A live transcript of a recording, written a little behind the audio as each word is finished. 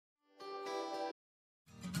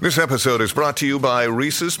This episode is brought to you by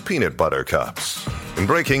Reese's Peanut Butter Cups. In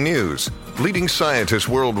breaking news, leading scientists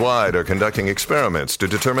worldwide are conducting experiments to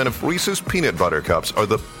determine if Reese's Peanut Butter Cups are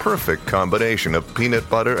the perfect combination of peanut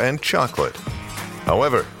butter and chocolate.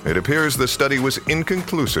 However, it appears the study was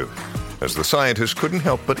inconclusive, as the scientists couldn't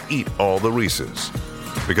help but eat all the Reese's.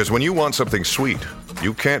 Because when you want something sweet,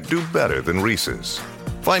 you can't do better than Reese's.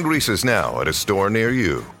 Find Reese's now at a store near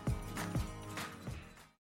you.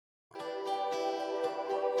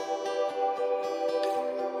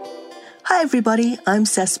 Hi everybody, I'm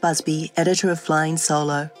Cec Busby, editor of Flying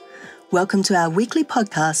Solo. Welcome to our weekly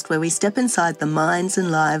podcast where we step inside the minds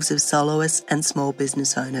and lives of soloists and small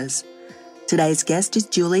business owners. Today's guest is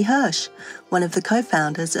Julie Hirsch, one of the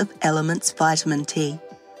co-founders of Elements Vitamin T.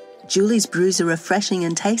 Julie's brews are refreshing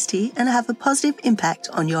and tasty and have a positive impact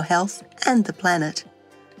on your health and the planet.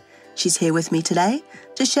 She's here with me today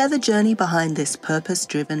to share the journey behind this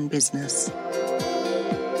purpose-driven business.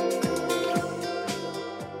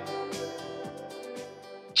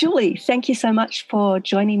 Julie, thank you so much for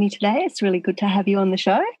joining me today. It's really good to have you on the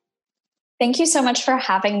show. Thank you so much for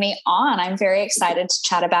having me on. I'm very excited to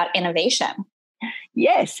chat about innovation.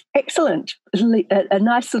 Yes, excellent. A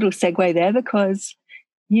nice little segue there because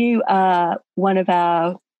you are one of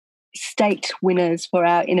our state winners for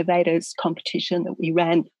our Innovators competition that we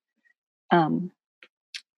ran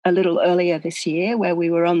a little earlier this year, where we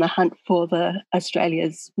were on the hunt for the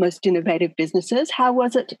Australia's most innovative businesses. How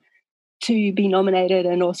was it to be nominated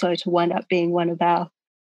and also to wind up being one of our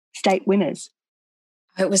state winners?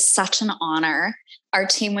 It was such an honor. Our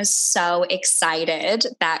team was so excited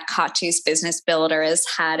that Katu's Business Builders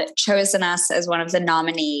had chosen us as one of the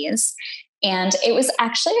nominees. And it was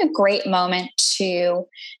actually a great moment to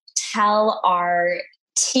tell our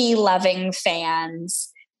tea-loving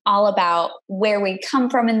fans all about where we come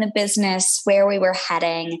from in the business, where we were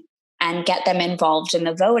heading, and get them involved in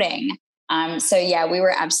the voting. We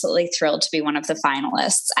were absolutely thrilled to be one of the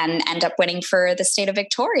finalists and end up winning for the state of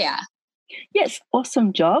Victoria. Yes,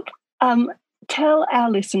 awesome job. Tell our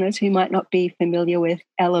listeners who might not be familiar with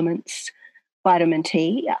Elements Vitamin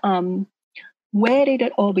T, where did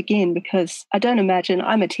it all begin? Because I don't imagine,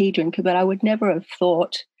 I'm a tea drinker, but I would never have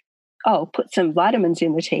thought, put some vitamins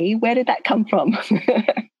in the tea. Where did that come from?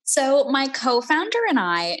 So my co-founder and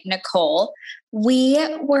I, Nicole, we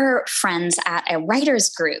were friends at a writers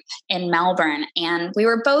group in Melbourne, and we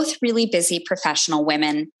were both really busy professional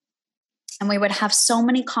women. And we would have so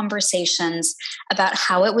many conversations about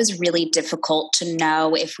how it was really difficult to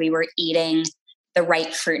know if we were eating the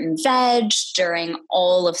right fruit and veg during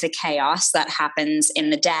all of the chaos that happens in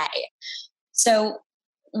the day. So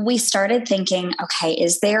we started thinking, okay,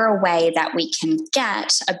 is there a way that we can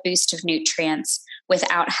get a boost of nutrients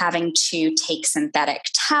without having to take synthetic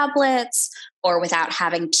tablets or without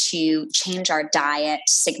having to change our diet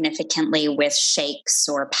significantly with shakes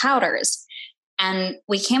or powders? And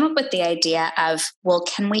we came up with the idea of, well,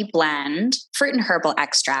 can we blend fruit and herbal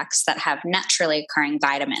extracts that have naturally occurring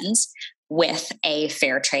vitamins with a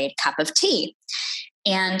fair trade cup of tea?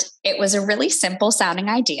 And it was a really simple sounding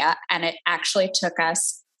idea. And it actually took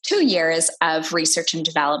us 2 years of research and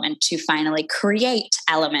development to finally create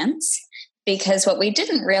Elements, because what we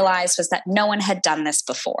didn't realize was that no one had done this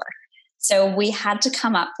before. So we had to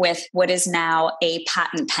come up with what is now a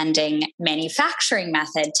patent pending manufacturing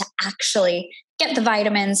method to actually get the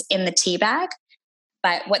vitamins in the tea bag.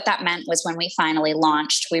 But what that meant was when we finally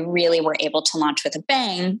launched, we really were able to launch with a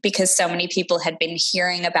bang because so many people had been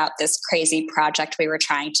hearing about this crazy project we were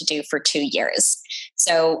trying to do for 2 years.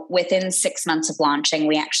 So within 6 months of launching,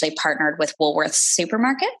 we actually partnered with Woolworths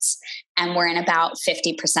supermarkets, and we're in about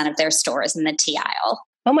 50% of their stores in the tea aisle.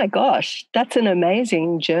 Oh my gosh, that's an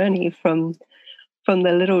amazing journey from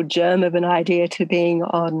the little germ of an idea to being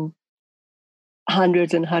on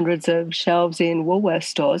hundreds and hundreds of shelves in Woolworths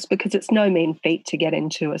stores, because it's no mean feat to get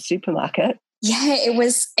into a supermarket. Yeah, it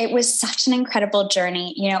was such an incredible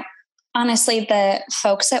journey. You know, honestly, the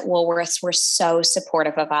folks at Woolworths were so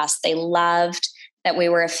supportive of us. They loved that we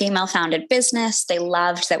were a female-founded business. They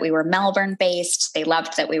loved that we were Melbourne-based. They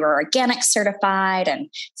loved that we were organic certified and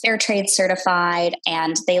fair trade certified.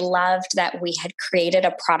 And they loved that we had created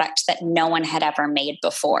a product that no one had ever made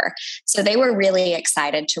before. So they were really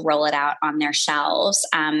excited to roll it out on their shelves.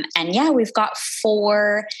 We've got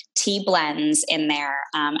 4 tea blends in there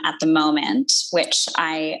at the moment, which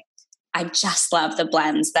I just love the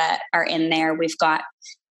blends that are in there. We've got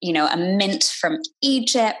a mint from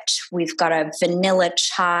Egypt. We've got a vanilla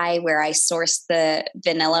chai where I source the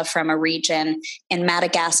vanilla from a region in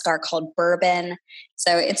Madagascar called Bourbon.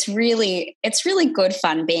 So it's really good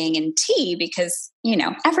fun being in tea because,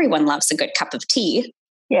 everyone loves a good cup of tea.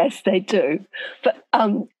 Yes, they do. But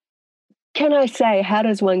can I say, how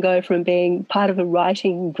does one go from being part of a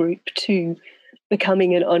writing group to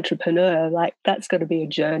becoming an entrepreneur? Like, that's got to be a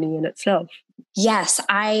journey in itself. Yes,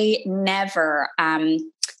 I never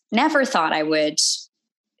thought I would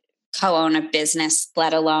co-own a business,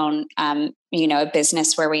 let alone, a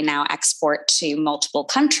business where we now export to multiple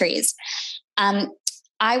countries.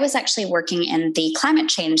 I was actually working in the climate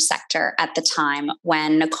change sector at the time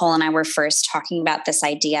when Nicole and I were first talking about this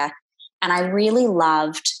idea. And I really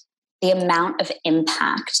loved the amount of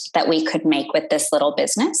impact that we could make with this little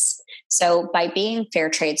business. So by being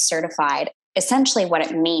fair trade certified, essentially what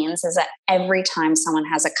it means is that every time someone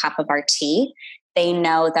has a cup of our tea, they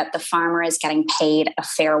know that the farmer is getting paid a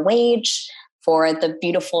fair wage for the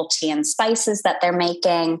beautiful tea and spices that they're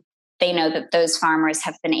making. They know that those farmers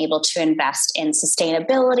have been able to invest in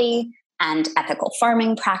sustainability and ethical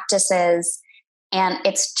farming practices. And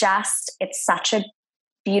it's such a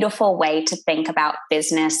beautiful way to think about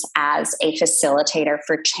business as a facilitator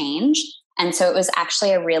for change. And so it was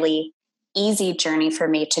actually a really easy journey for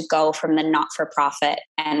me to go from the not-for-profit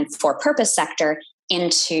and for-purpose sector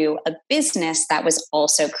into a business that was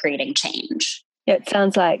also creating change. It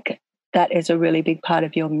sounds like that is a really big part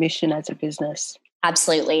of your mission as a business.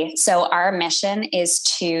 Absolutely. So our mission is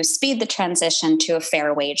to speed the transition to a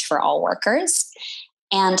fair wage for all workers.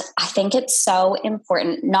 And I think it's so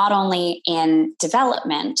important, not only in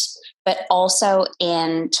development, but also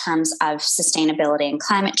in terms of sustainability and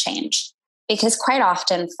climate change. Because quite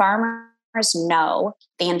often farmers know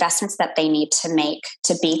the investments that they need to make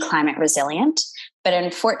to be climate resilient. But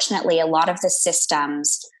unfortunately, a lot of the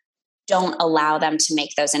systems don't allow them to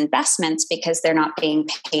make those investments because they're not being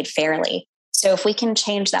paid fairly. So if we can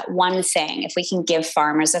change that one thing, if we can give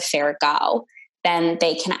farmers a fair go, then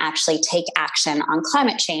they can actually take action on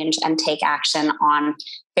climate change and take action on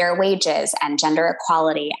fair wages and gender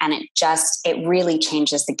equality. And it really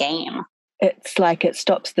changes the game. It's like it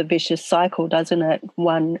stops the vicious cycle, doesn't it?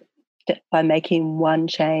 By making one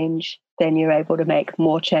change, then you're able to make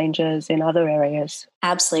more changes in other areas.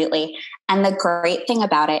 Absolutely. And the great thing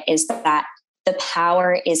about it is that the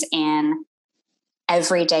power is in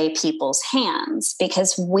everyday people's hands,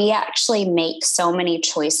 because we actually make so many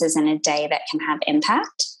choices in a day that can have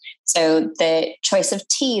impact. So the choice of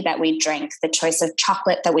tea that we drink, the choice of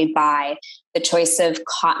chocolate that we buy, the choice of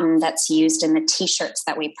cotton that's used in the t-shirts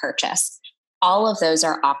that we purchase, all of those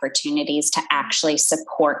are opportunities to actually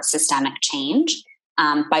support systemic change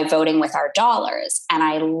by voting with our dollars. And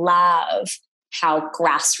I love how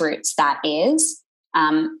grassroots that is.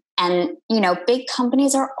 And, big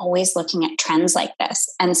companies are always looking at trends like this.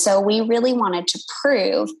 And so we really wanted to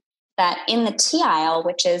prove that in the tea aisle,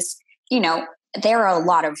 which is, there are a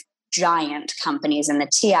lot of giant companies in the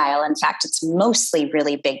tea aisle. In fact, it's mostly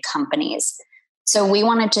really big companies. So we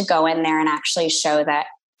wanted to go in there and actually show that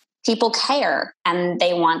people care and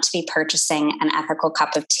they want to be purchasing an ethical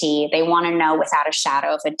cup of tea. They want to know without a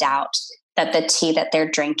shadow of a doubt that the tea that they're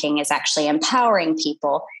drinking is actually empowering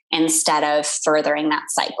people instead of furthering that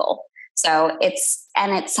cycle. So it's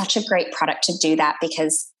such a great product to do that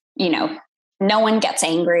because, no one gets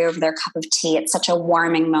angry over their cup of tea. It's such a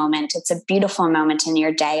warming moment. It's a beautiful moment in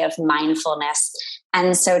your day of mindfulness.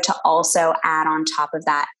 And so to also add on top of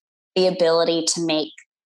that, the ability to make,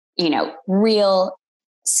 real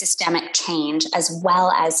systemic change, as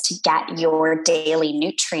well as to get your daily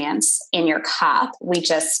nutrients in your cup. We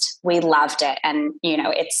loved it. And,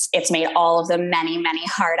 it's made all of the many, many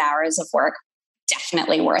hard hours of work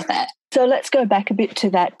definitely worth it. So let's go back a bit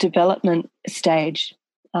to that development stage,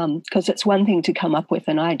 because it's one thing to come up with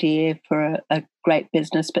an idea for a great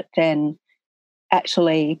business, but then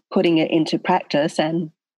actually putting it into practice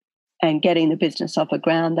and getting the business off the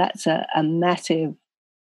ground, that's a massive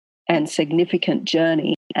and significant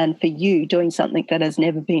journey. And for you, doing something that has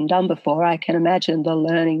never been done before, I can imagine the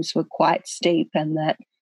learnings were quite steep and that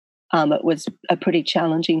it was a pretty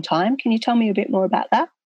challenging time. Can you tell me a bit more about that?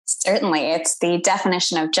 Certainly. It's the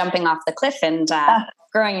definition of jumping off the cliff and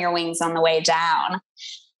growing your wings on the way down.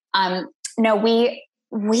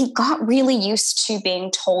 We got really used to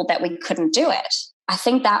being told that we couldn't do it. I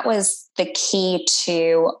think that was the key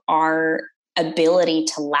to our ability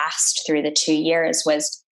to last through the 2 years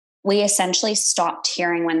was we essentially stopped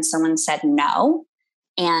hearing when someone said no.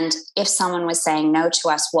 And if someone was saying no to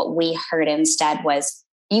us, what we heard instead was,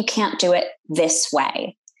 you can't do it this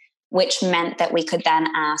way, which meant that we could then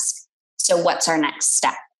ask, so what's our next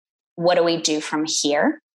step? What do we do from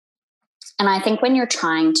here? And I think when you're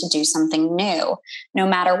trying to do something new, no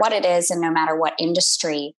matter what it is and no matter what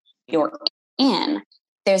industry you're in,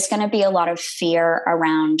 there's going to be a lot of fear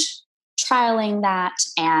around trialing that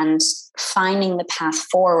and finding the path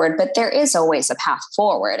forward. But there is always a path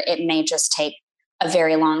forward. It may just take a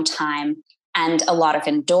very long time and a lot of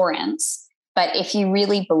endurance. But if you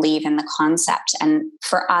really believe in the concept, and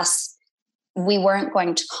for us, we weren't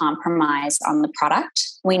going to compromise on the product.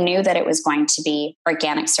 We knew that it was going to be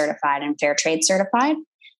organic certified and fair trade certified.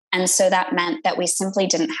 And so that meant that we simply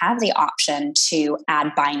didn't have the option to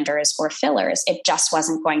add binders or fillers. It just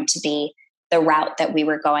wasn't going to be the route that we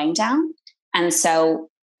were going down. And so,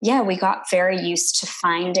 yeah, we got very used to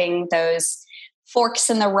finding those forks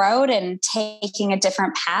in the road and taking a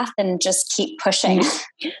different path and just keep pushing.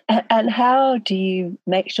 And how do you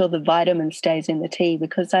make sure the vitamin stays in the tea?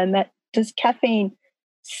 Because does caffeine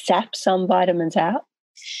sap some vitamins out?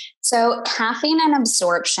 So caffeine and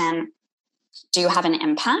absorption do have an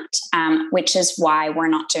impact, which is why we're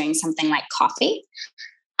not doing something like coffee.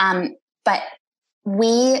 But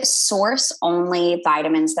we source only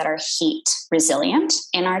vitamins that are heat resilient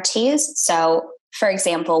in our teas. So, for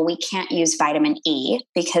example, we can't use vitamin E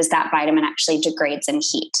because that vitamin actually degrades in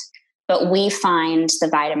heat. But we find the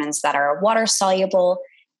vitamins that are water soluble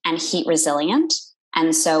and heat resilient.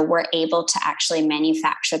 And so we're able to actually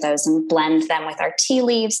manufacture those and blend them with our tea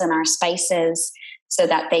leaves and our spices so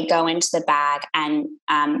that they go into the bag. And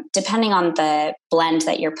depending on the blend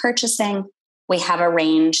that you're purchasing, we have a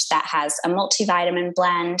range that has a multivitamin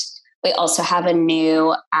blend. We also have a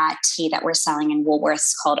new tea that we're selling in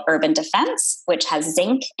Woolworths called Urban Defense, which has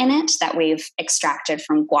zinc in it that we've extracted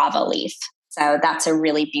from guava leaf. So that's a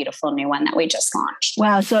really beautiful new one that we just launched.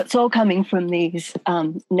 Wow. So it's all coming from these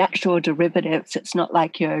natural derivatives. It's not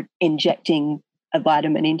like you're injecting a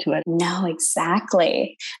vitamin into it. No,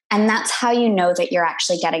 exactly. And that's how you know that you're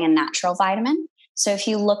actually getting a natural vitamin. So if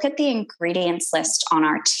you look at the ingredients list on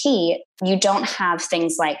our tea, you don't have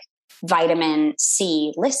things like vitamin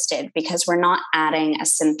C listed because we're not adding a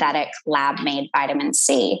synthetic lab-made vitamin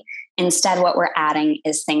C. Instead, what we're adding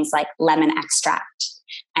is things like lemon extract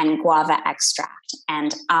and guava extract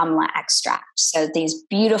and amla extract. So these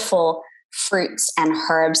beautiful fruits and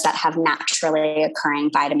herbs that have naturally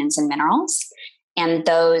occurring vitamins and minerals. And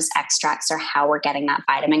those extracts are how we're getting that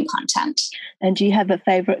vitamin content. And do you have a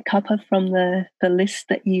favorite cuppa from the list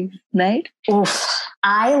that you've made? Oof,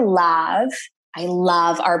 I love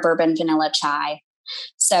our bourbon vanilla chai.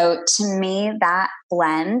 So to me, that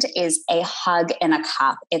blend is a hug in a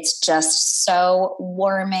cup. It's just so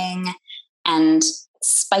warming and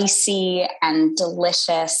spicy and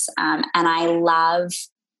delicious. And I love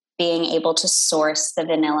being able to source the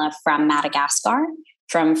vanilla from Madagascar,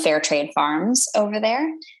 from Fair Trade Farms over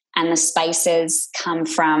there. And the spices come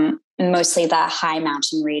from mostly the high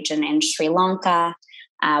mountain region in Sri Lanka.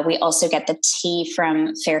 We also get the tea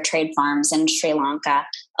from Fair Trade Farms in Sri Lanka.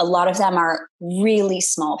 A lot of them are really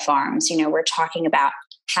small farms. You know, we're talking about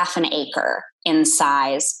half an acre in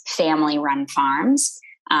size, family-run farms.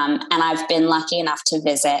 And I've been lucky enough to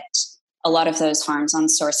visit a lot of those farms on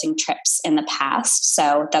sourcing trips in the past.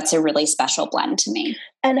 So that's a really special blend to me.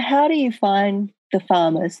 And how do you find the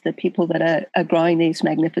farmers, the people that are growing these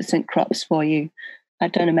magnificent crops for you? I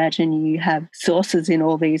don't imagine you have sources in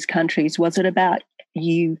all these countries. Was it about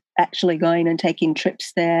you actually going and taking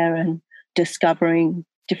trips there and discovering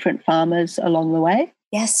different farmers along the way?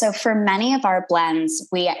 Yes. So for many of our blends,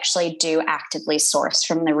 we actually do actively source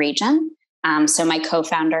from the region. So my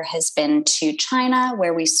co-founder has been to China,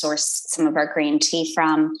 where we source some of our green tea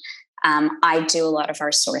from. I do a lot of our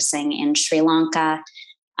sourcing in Sri Lanka.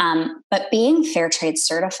 But being fair trade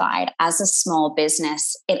certified as a small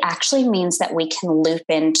business, it actually means that we can loop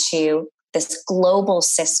into this global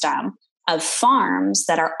system of farms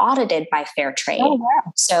that are audited by fair trade. Oh,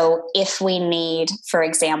 wow. So if we need, for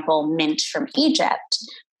example, mint from Egypt,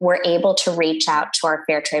 we're able to reach out to our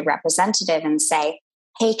fair trade representative and say,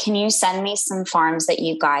 hey, can you send me some farms that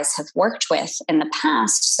you guys have worked with in the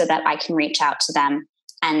past so that I can reach out to them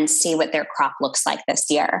and see what their crop looks like this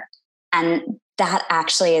year? And that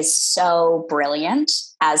actually is so brilliant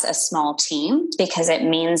as a small team because it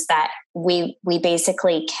means that we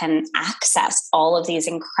basically can access all of these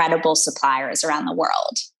incredible suppliers around the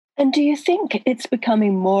world. And do you think it's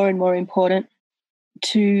becoming more and more important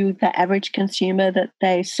to the average consumer that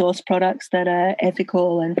they source products that are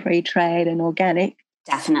ethical and free trade and organic?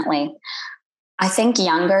 Definitely. I think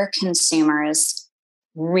younger consumers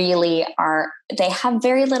really they have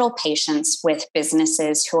very little patience with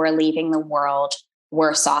businesses who are leaving the world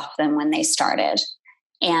worse off than when they started.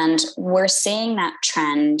 And we're seeing that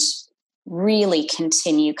trend really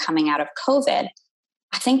continue coming out of COVID.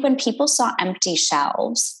 I think when people saw empty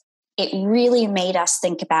shelves, it really made us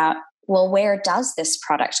think about, well, where does this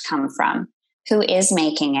product come from? Who is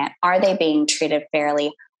making it? Are they being treated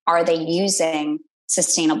fairly? are they using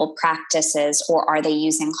sustainable practices or are they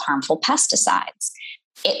using harmful pesticides?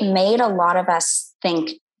 It made a lot of us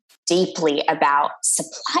think deeply about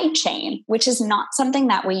supply chain, which is not something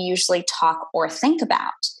that we usually talk or think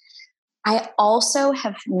about. I also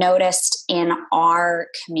have noticed in our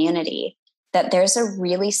community that there's a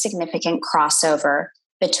really significant crossover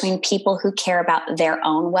between people who care about their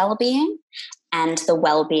own well-being and the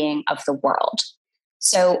well-being of the world.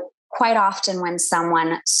 So quite often when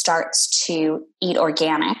someone starts to eat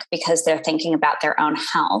organic because they're thinking about their own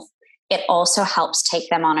health, it also helps take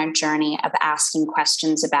them on a journey of asking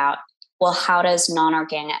questions about, well, how does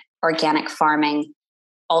organic farming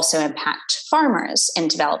also impact farmers in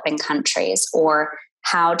developing countries? Or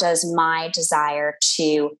how does my desire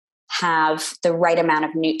to have the right amount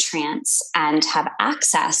of nutrients and have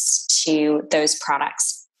access to those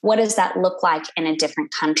products, what does that look like in a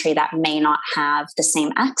different country that may not have the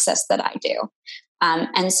same access that I do?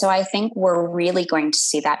 And so I think we're really going to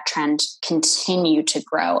see that trend continue to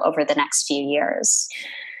grow over the next few years.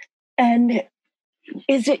 And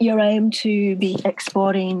is it your aim to be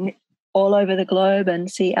exporting all over the globe and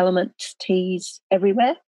see Element teas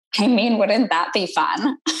everywhere? I mean, wouldn't that be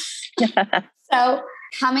fun? So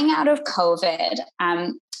coming out of COVID,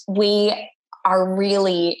 we are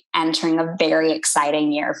really entering a very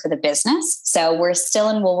exciting year for the business. So we're still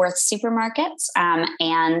in Woolworths supermarkets,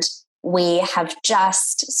 and we have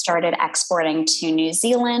just started exporting to New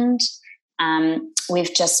Zealand.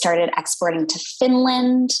 We've just started exporting to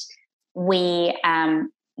Finland. We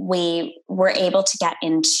were able to get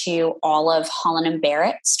into all of Holland &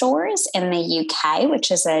 Barrett stores in the UK, which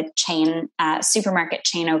is a chain, supermarket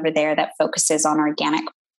chain over there that focuses on organic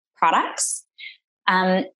products.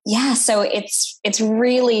 So it's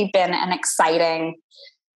really been an exciting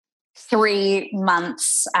 3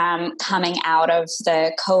 months coming out of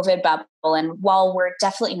the COVID bubble. And while we're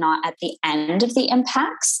definitely not at the end of the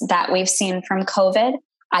impacts that we've seen from COVID,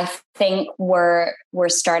 I think we're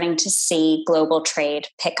starting to see global trade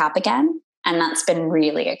pick up again. And that's been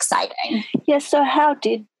really exciting. Yes. So how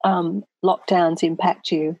did lockdowns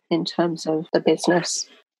impact you in terms of the business?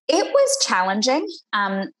 It was challenging.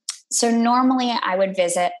 So normally I would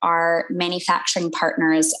visit our manufacturing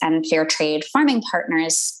partners and fair trade farming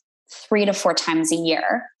partners 3 to 4 times a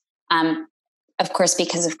year. Of course,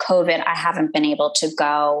 because of COVID, I haven't been able to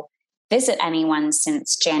go visit anyone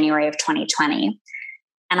since January of 2020.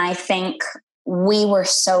 And I think we were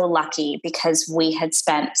so lucky because we had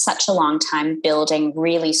spent such a long time building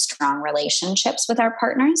really strong relationships with our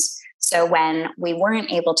partners. So when we weren't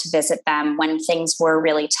able to visit them, when things were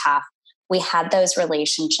really tough, we had those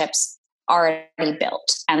relationships already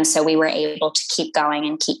built. And so we were able to keep going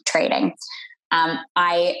and keep trading.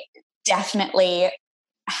 I definitely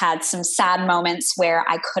had some sad moments where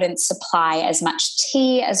I couldn't supply as much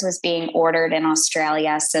tea as was being ordered in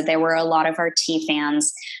Australia. So there were a lot of our tea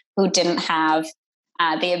fans who didn't have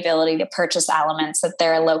the ability to purchase elements at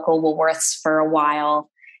their local Woolworths for a while.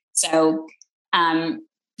 So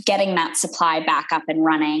getting that supply back up and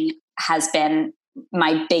running has been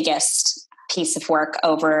my biggest piece of work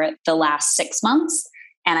over the last 6 months.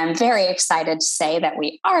 And I'm very excited to say that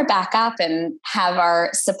we are back up and have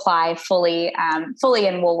our supply fully in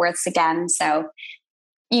Woolworths again. So,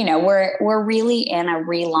 we're really in a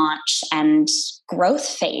relaunch and growth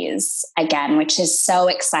phase again, which is so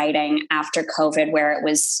exciting after COVID, where it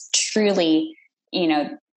was truly,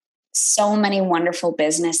 so many wonderful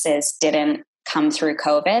businesses didn't come through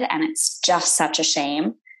COVID, and it's just such a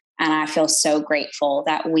shame. And I feel so grateful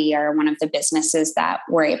that we are one of the businesses that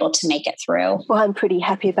were able to make it through. Well, I'm pretty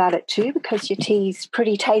happy about it too, because your tea's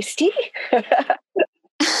pretty tasty.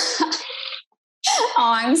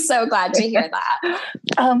 Oh, I'm so glad to hear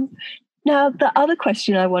that. Now, the other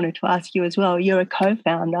question I wanted to ask you as well, you're a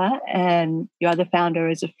co-founder and your other founder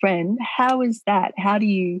is a friend. How is that? How do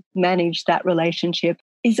you manage that relationship?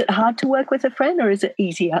 Is it hard to work with a friend or is it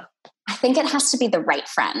easier? I think it has to be the right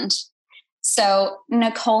friend. So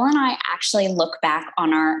Nicole and I actually look back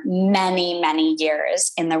on our many, many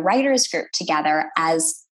years in the writers group together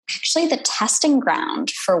as actually the testing ground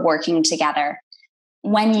for working together.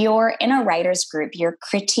 When you're in a writers group, you're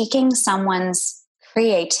critiquing someone's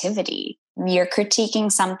creativity. You're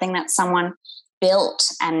critiquing something that someone built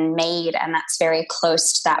and made, and that's very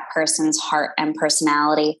close to that person's heart and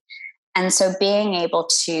personality. And so being able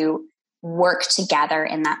to work together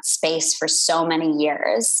in that space for so many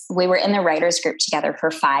years. We were in the writers group together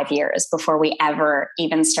for 5 years before we ever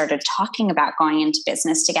even started talking about going into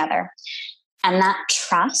business together. And that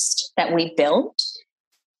trust that we built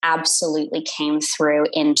absolutely came through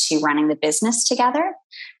into running the business together.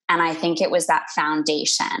 And I think it was that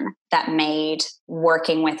foundation that made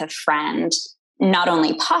working with a friend not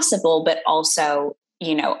only possible, but also,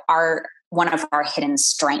 one of our hidden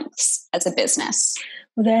strengths as a business.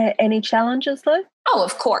 Were there any challenges though? Oh,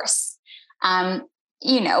 of course.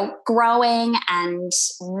 Growing and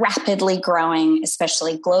rapidly growing,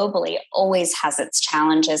 especially globally, always has its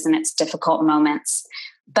challenges and its difficult moments.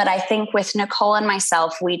 But I think with Nicole and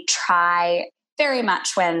myself, we try very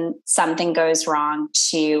much when something goes wrong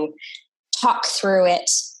to talk through it,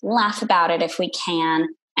 laugh about it if we can.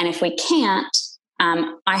 And if we can't,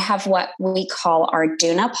 I have what we call our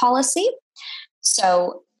DUNA policy.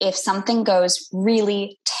 So if something goes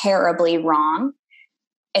really terribly wrong,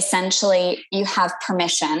 essentially you have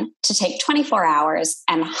permission to take 24 hours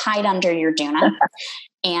and hide under your DUNA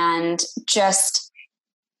and just,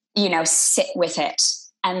 sit with it.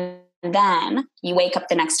 And then you wake up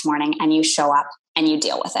the next morning and you show up and you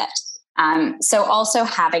deal with it. So also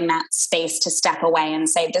having that space to step away and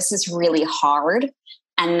say, this is really hard.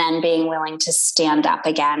 And then being willing to stand up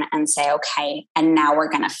again and say, okay, and now we're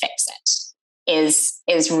going to fix it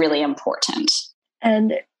is really important.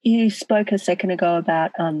 And you spoke a second ago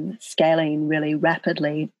about scaling really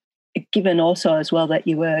rapidly, given also as well that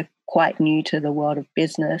you were quite new to the world of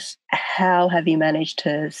business. How have you managed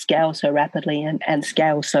to scale so rapidly and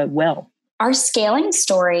scale so well? Our scaling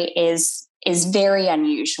story is very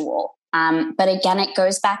unusual. But again, it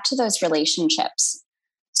goes back to those relationships.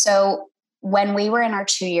 So when we were in our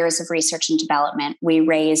 2 years of research and development, we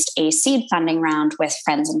raised a seed funding round with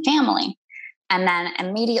friends and family. And then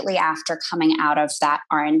immediately after coming out of that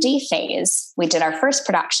R&D phase, we did our first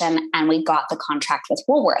production and we got the contract with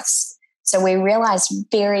Woolworths. So we realized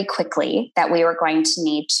very quickly that we were going to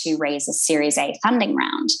need to raise a Series A funding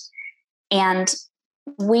round. And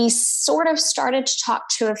we sort of started to talk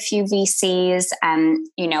to a few VCs, and,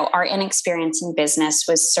 our inexperience in business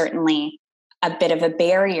was certainly a bit of a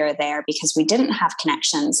barrier there because we didn't have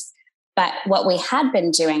connections. But what we had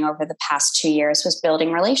been doing over the past 2 years was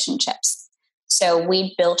building relationships. So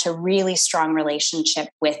we built a really strong relationship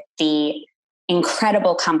with the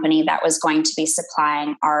incredible company that was going to be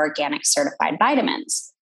supplying our organic certified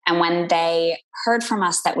vitamins. And when they heard from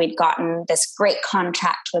us that we'd gotten this great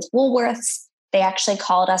contract with Woolworths, they actually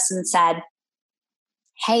called us and said,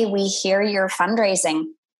 hey, we hear you're fundraising.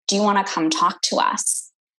 Do you want to come talk to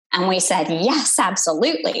us? And we said, yes,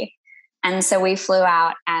 absolutely. And so we flew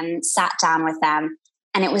out and sat down with them.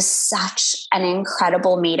 And it was such an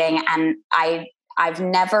incredible meeting. And I've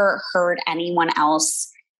never heard anyone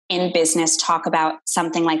else in business talk about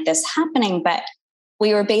something like this happening, but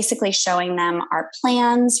we were basically showing them our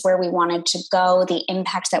plans, where we wanted to go, the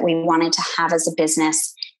impact that we wanted to have as a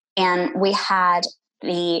business. And we had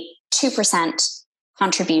the 2%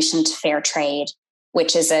 contribution to fair trade,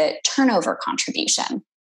 which is a turnover contribution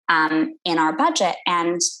in our budget.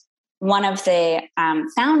 And one of the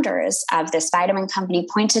founders of this vitamin company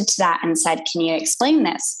pointed to that and said, can you explain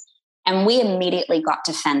this? And we immediately got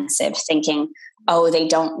defensive, thinking, oh, they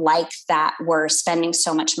don't like that we're spending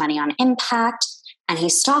so much money on impact. And he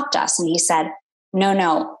stopped us and he said,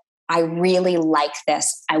 no, I really like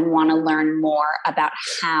this. I want to learn more about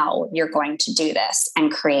how you're going to do this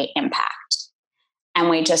and create impact. And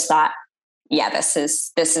we just thought, yeah, this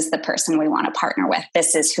is the person we want to partner with.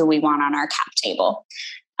 This is who we want on our cap table.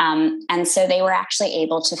 And so they were actually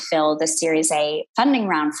able to fill the Series A funding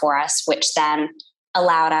round for us, which then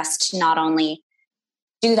allowed us to not only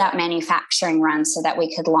do that manufacturing run so that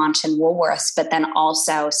we could launch in Woolworths, but then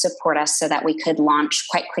also support us so that we could launch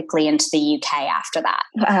quite quickly into the UK after that.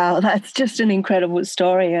 Wow, that's just an incredible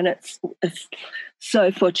story. And it's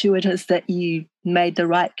so fortuitous that you made the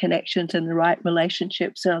right connections and the right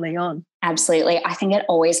relationships early on. Absolutely. I think it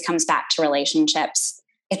always comes back to relationships.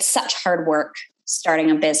 It's such hard work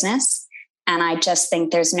starting a business. And I just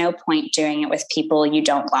think there's no point doing it with people you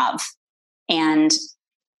don't love. And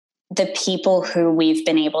the people who we've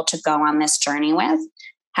been able to go on this journey with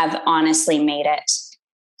have honestly made it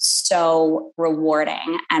so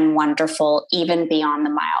rewarding and wonderful, even beyond the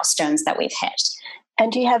milestones that we've hit.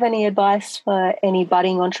 And do you have any advice for any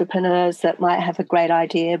budding entrepreneurs that might have a great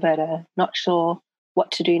idea but are not sure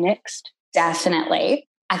what to do next? Definitely.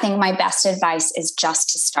 I think my best advice is just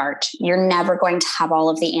to start. You're never going to have all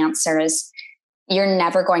of the answers. You're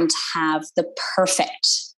never going to have the perfect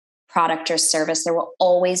product or service. There will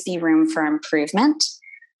always be room for improvement.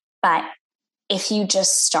 But if you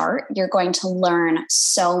just start, you're going to learn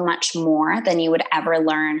so much more than you would ever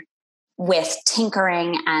learn with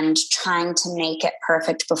tinkering and trying to make it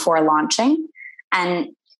perfect before launching. And,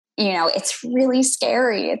 it's really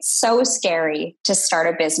scary. It's so scary to start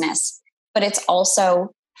a business, but it's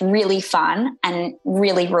also really fun and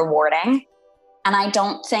really rewarding. And I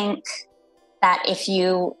don't think that if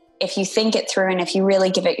you think it through and if you really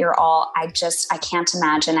give it your all, I can't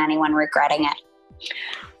imagine anyone regretting it.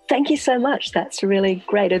 Thank you so much. That's really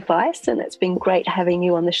great advice, and it's been great having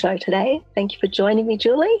you on the show today. Thank you for joining me,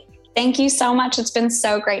 Julie. Thank you so much. It's been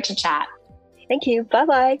so great to chat. Thank you.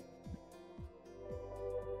 Bye-bye.